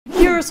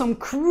are some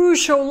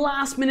crucial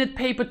last-minute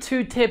paper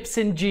 2 tips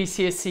in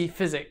GCSE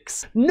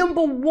Physics.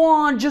 Number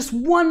 1, just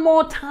one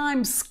more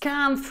time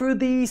scan through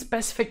the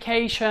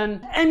specification,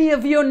 any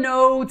of your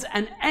notes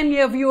and any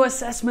of your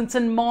assessments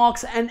and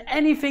marks, and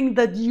anything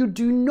that you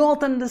do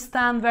not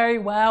understand very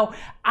well,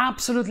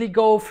 absolutely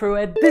go through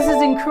it. This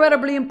is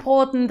incredibly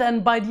important,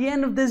 and by the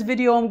end of this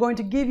video I'm going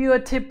to give you a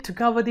tip to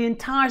cover the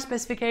entire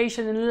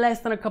specification in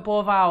less than a couple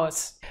of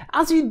hours.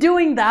 As you're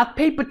doing that,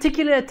 pay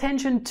particular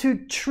attention to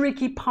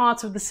tricky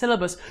parts of the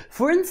syllabus.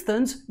 For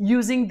instance,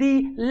 using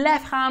the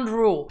left-hand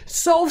rule.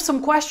 Solve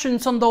some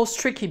questions on those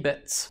tricky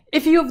bits.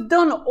 If you've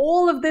done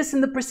all of this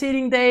in the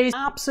preceding days,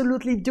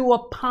 absolutely do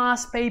a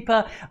past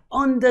paper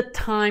under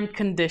time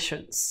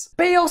conditions.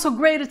 Pay also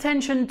great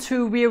attention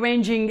to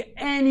rearranging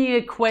any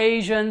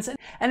equations,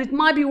 and it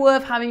might be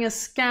worth having a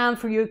scan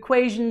through your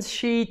equations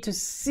sheet to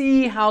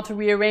see how to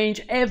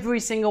rearrange every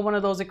single one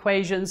of those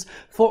equations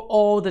for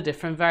all the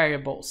different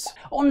variables.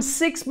 On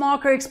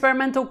 6-marker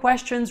experimental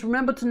questions,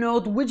 remember to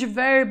note which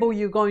variable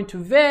you're going to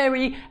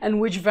vary and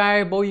which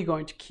variable you're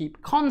going to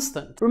keep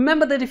constant.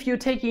 Remember that if you're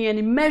taking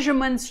any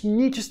measurements, you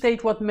need to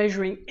state what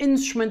measuring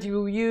instrument you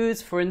will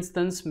use. For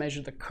instance,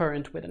 measure the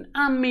current with an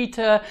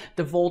ammeter,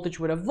 the voltage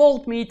with a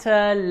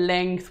voltmeter,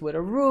 length with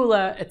a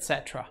ruler,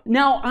 etc.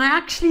 Now, I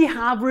actually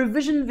have a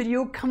revision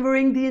video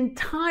covering the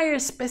entire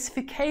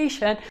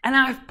specification, and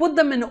I've put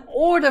them in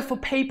order for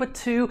paper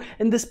 2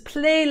 in this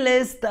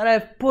playlist that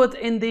I've put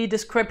in the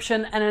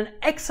description, and an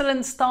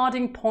excellent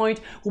starting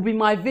point will be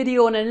my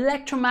video on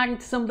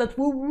electromagnetism that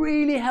will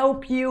really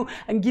help you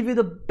and give you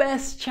the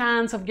best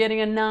chance of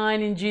getting a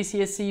 9 in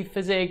GCSE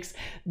Physics.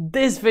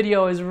 This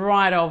video is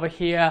right over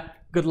here.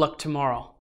 Good luck tomorrow.